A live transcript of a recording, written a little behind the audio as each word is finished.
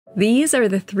These are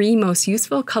the 3 most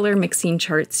useful color mixing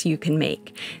charts you can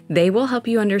make. They will help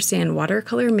you understand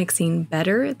watercolor mixing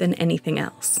better than anything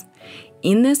else.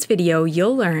 In this video,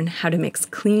 you'll learn how to mix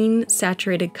clean,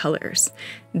 saturated colors.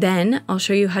 Then I'll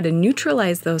show you how to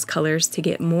neutralize those colors to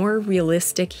get more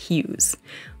realistic hues.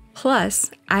 Plus,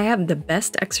 I have the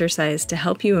best exercise to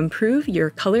help you improve your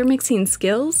color mixing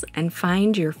skills and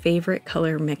find your favorite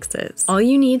color mixes. All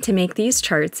you need to make these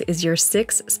charts is your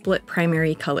 6 split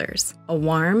primary colors: a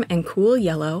warm and cool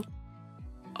yellow,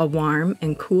 a warm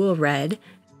and cool red,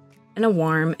 and a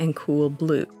warm and cool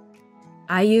blue.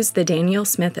 I use the Daniel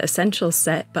Smith Essentials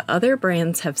set, but other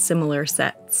brands have similar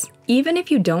sets. Even if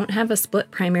you don't have a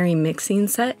split primary mixing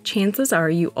set, chances are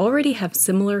you already have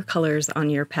similar colors on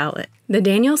your palette. The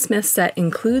Daniel Smith set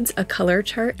includes a color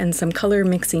chart and some color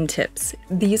mixing tips.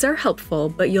 These are helpful,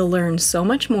 but you'll learn so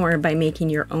much more by making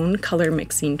your own color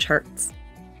mixing charts.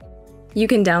 You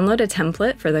can download a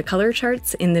template for the color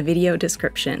charts in the video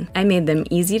description. I made them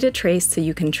easy to trace so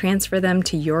you can transfer them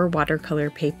to your watercolor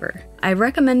paper. I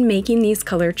recommend making these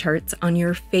color charts on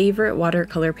your favorite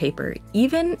watercolor paper,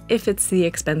 even if it's the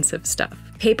expensive stuff.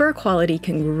 Paper quality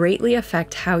can greatly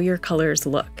affect how your colors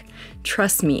look.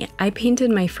 Trust me, I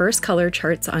painted my first color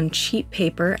charts on cheap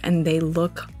paper and they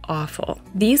look awful.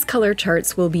 These color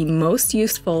charts will be most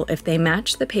useful if they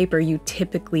match the paper you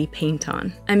typically paint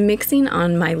on. I'm mixing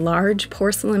on my large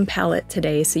porcelain palette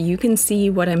today so you can see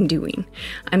what I'm doing.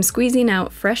 I'm squeezing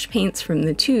out fresh paints from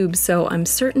the tube so I'm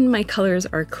certain my colors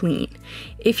are clean.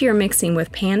 If you're mixing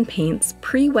with pan paints,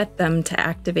 pre-wet them to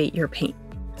activate your paint.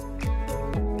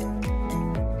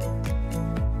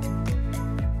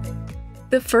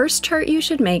 The first chart you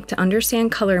should make to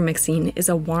understand color mixing is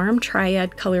a warm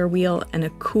triad color wheel and a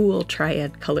cool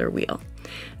triad color wheel.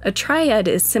 A triad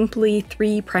is simply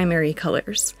 3 primary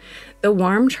colors. The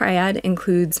warm triad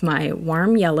includes my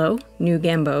warm yellow, New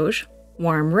Gamboge,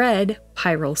 warm red,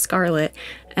 Pyrrole Scarlet,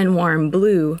 and warm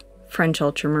blue, French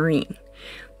Ultramarine.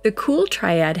 The cool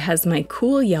triad has my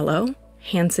cool yellow,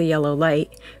 Hansa Yellow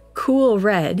Light, cool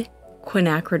red,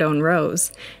 Quinacridone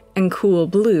Rose, and cool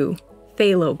blue,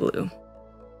 Phthalo Blue.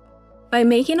 By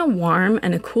making a warm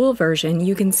and a cool version,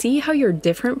 you can see how your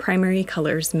different primary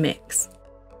colors mix.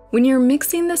 When you're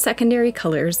mixing the secondary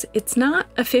colors, it's not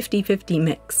a 50-50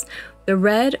 mix. The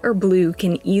red or blue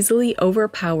can easily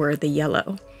overpower the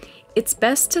yellow. It's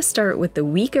best to start with the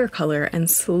weaker color and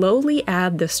slowly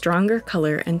add the stronger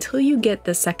color until you get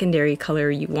the secondary color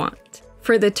you want.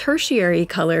 For the tertiary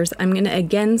colors, I'm going to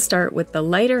again start with the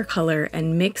lighter color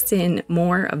and mix in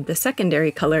more of the secondary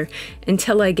color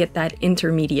until I get that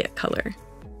intermediate color.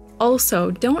 Also,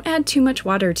 don't add too much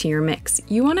water to your mix.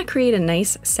 You want to create a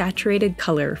nice saturated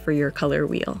color for your color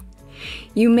wheel.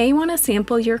 You may want to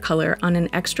sample your color on an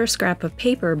extra scrap of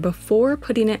paper before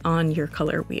putting it on your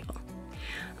color wheel.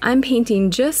 I'm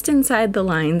painting just inside the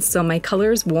lines so my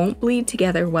colors won't bleed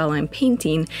together while I'm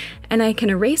painting, and I can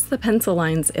erase the pencil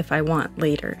lines if I want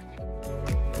later.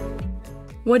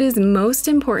 What is most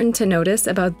important to notice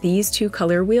about these 2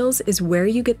 color wheels is where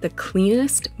you get the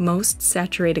cleanest, most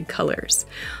saturated colors.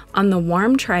 On the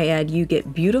warm triad, you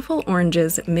get beautiful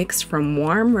oranges mixed from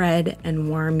warm red and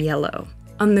warm yellow.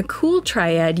 On the cool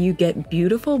triad, you get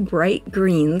beautiful bright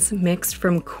greens mixed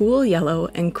from cool yellow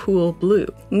and cool blue.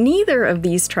 Neither of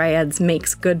these triads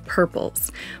makes good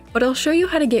purples, but I'll show you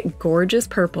how to get gorgeous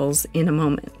purples in a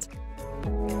moment.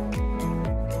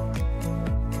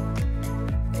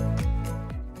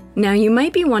 Now you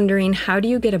might be wondering, how do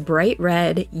you get a bright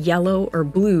red, yellow, or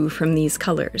blue from these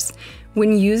colors?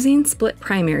 When using split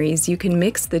primaries, you can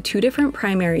mix the 2 different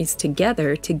primaries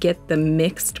together to get the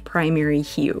mixed primary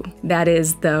hue. That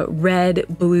is the red,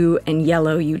 blue, and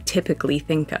yellow you typically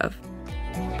think of.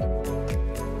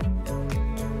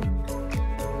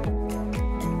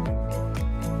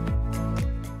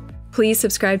 Please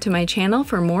subscribe to my channel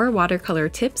for more watercolor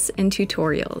tips and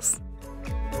tutorials.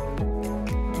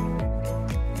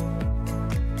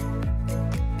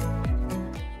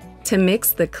 To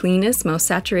mix the cleanest, most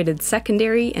saturated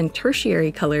secondary and tertiary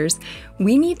colors,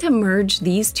 we need to merge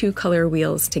these 2 color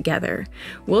wheels together.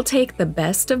 We'll take the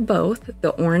best of both,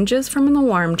 the oranges from the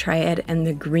warm triad and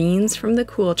the greens from the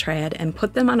cool triad, and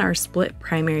put them on our split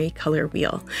primary color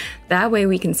wheel. That way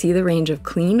we can see the range of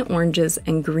clean oranges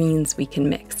and greens we can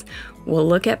mix. We'll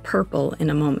look at purple in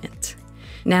a moment.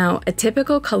 Now, a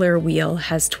typical color wheel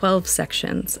has 12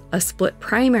 sections. A split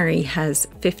primary has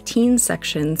 15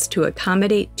 sections to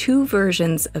accommodate 2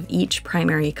 versions of each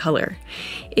primary color.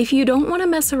 If you don't want to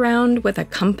mess around with a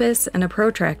compass and a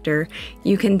protractor,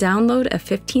 you can download a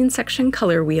 15-section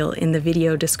color wheel in the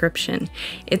video description.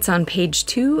 It's on page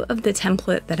 2 of the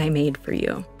template that I made for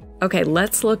you. Okay,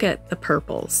 let's look at the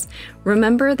purples.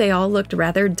 Remember, they all looked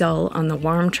rather dull on the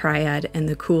warm triad and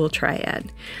the cool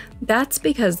triad. That's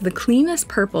because the cleanest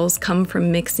purples come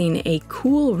from mixing a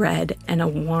cool red and a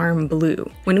warm blue.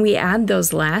 When we add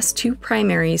those last two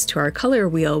primaries to our color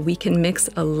wheel, we can mix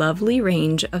a lovely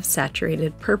range of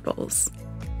saturated purples.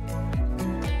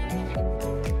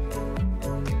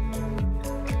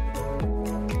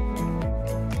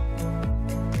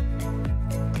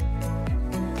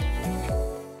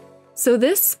 So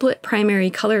this split primary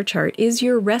color chart is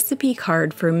your recipe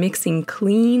card for mixing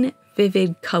clean,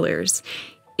 vivid colors.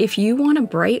 If you want a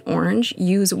bright orange,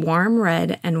 use warm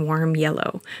red and warm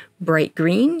yellow. Bright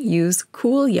green, use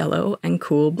cool yellow and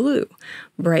cool blue.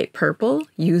 Bright purple,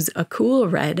 use a cool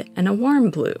red and a warm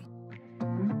blue.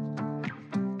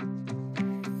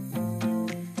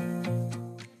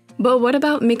 But what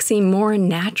about mixing more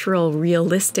natural,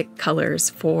 realistic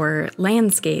colors for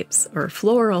landscapes or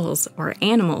florals or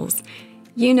animals?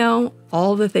 You know,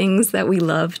 all the things that we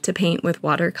love to paint with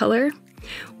watercolor?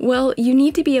 Well, you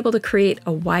need to be able to create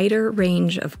a wider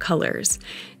range of colors.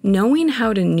 Knowing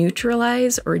how to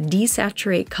neutralize or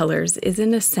desaturate colors is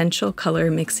an essential color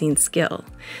mixing skill.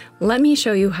 Let me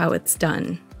show you how it's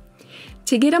done.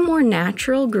 To get a more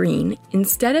natural green,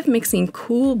 instead of mixing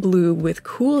cool blue with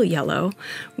cool yellow,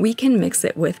 we can mix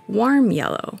it with warm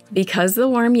yellow. Because the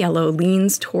warm yellow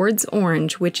leans towards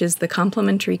orange, which is the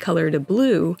complementary color to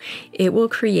blue, it will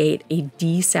create a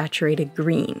desaturated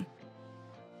green.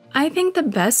 I think the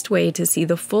best way to see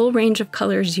the full range of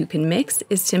colors you can mix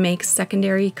is to make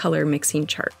secondary color mixing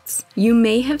charts. You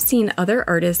may have seen other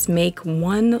artists make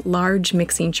one large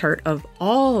mixing chart of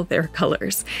all their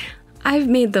colors. I've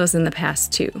made those in the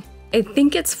past too. I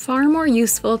think it's far more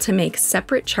useful to make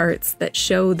separate charts that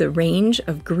show the range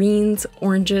of greens,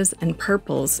 oranges, and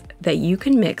purples that you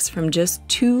can mix from just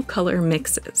 2 color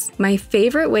mixes. My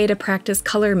favorite way to practice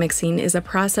color mixing is a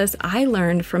process I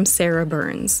learned from Sarah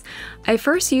Burns. I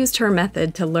first used her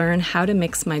method to learn how to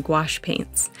mix my gouache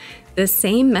paints. The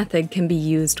same method can be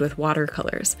used with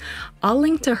watercolors. I'll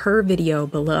link to her video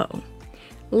below.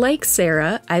 Like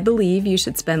Sarah, I believe you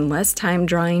should spend less time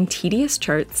drawing tedious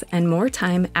charts and more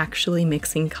time actually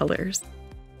mixing colors.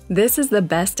 This is the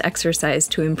best exercise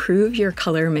to improve your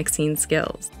color mixing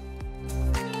skills.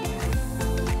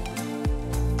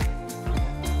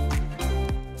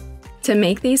 To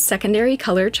make these secondary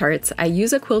color charts, I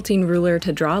use a quilting ruler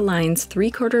to draw lines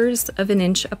 3/4 of an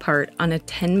inch apart on a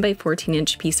 10 by 14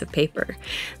 inch piece of paper.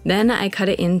 Then I cut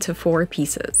it into 4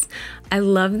 pieces. I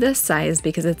love this size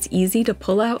because it's easy to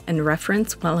pull out and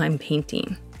reference while I'm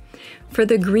painting. For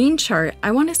the green chart, I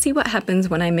want to see what happens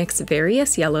when I mix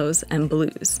various yellows and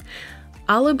blues.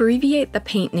 I'll abbreviate the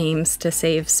paint names to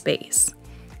save space.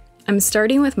 I'm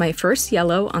starting with my first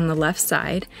yellow on the left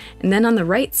side, and then on the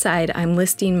right side I'm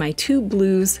listing my 2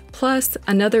 blues plus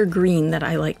another green that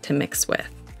I like to mix with.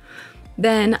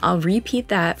 Then I'll repeat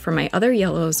that for my other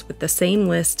yellows with the same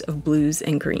list of blues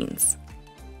and greens.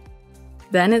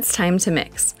 Then it's time to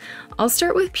mix. I'll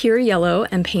start with pure yellow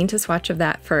and paint a swatch of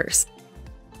that first.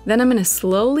 Then I'm going to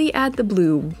slowly add the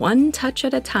blue 1 touch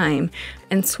at a time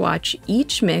and swatch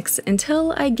each mix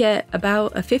until I get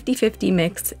about a 50-50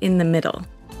 mix in the middle.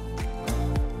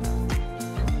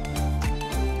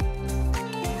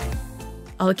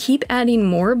 I'll keep adding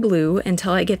more blue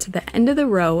until I get to the end of the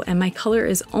row and my color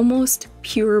is almost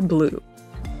pure blue.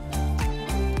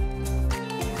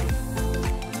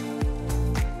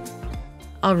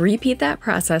 I'll repeat that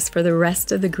process for the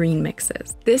rest of the green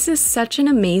mixes. This is such an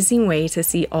amazing way to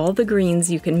see all the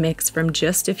greens you can mix from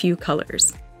just a few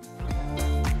colors.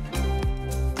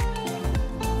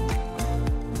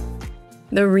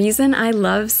 The reason I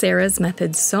love Sarah's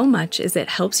method so much is it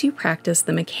helps you practice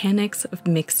the mechanics of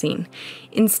mixing.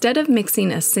 Instead of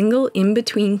mixing a single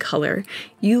in-between color,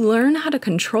 you learn how to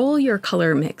control your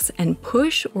color mix and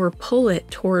push or pull it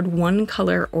toward one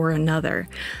color or another.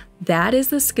 That is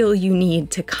the skill you need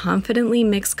to confidently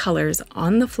mix colors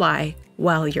on the fly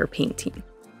while you're painting.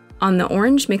 On the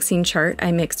orange mixing chart,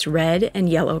 I mixed red and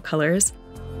yellow colors.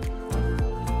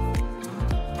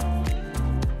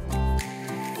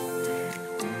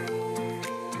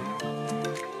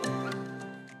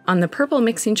 On the purple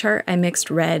mixing chart, I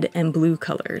mixed red and blue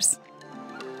colors.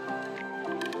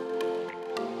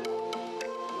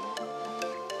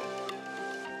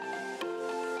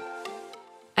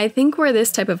 I think where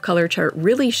this type of color chart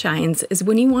really shines is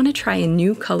when you want to try a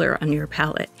new color on your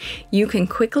palette. You can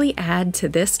quickly add to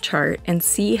this chart and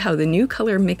see how the new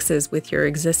color mixes with your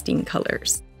existing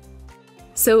colors.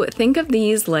 So think of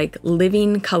these like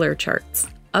living color charts.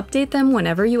 Update them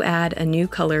whenever you add a new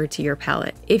color to your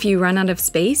palette. If you run out of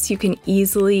space, you can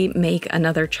easily make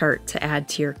another chart to add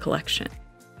to your collection.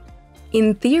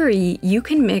 In theory, you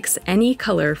can mix any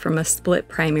color from a split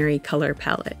primary color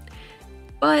palette.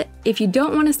 But if you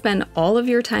don't want to spend all of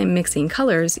your time mixing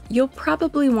colors, you'll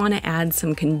probably want to add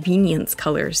some convenience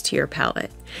colors to your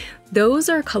palette. Those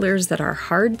are colors that are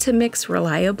hard to mix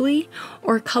reliably,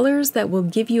 or colors that will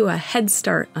give you a head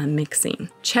start on mixing.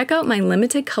 Check out my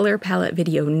limited color palette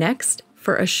video next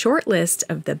for a short list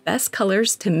of the best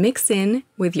colors to mix in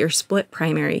with your split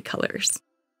primary colors.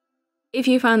 If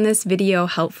you found this video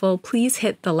helpful, please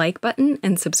hit the like button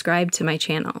and subscribe to my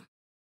channel.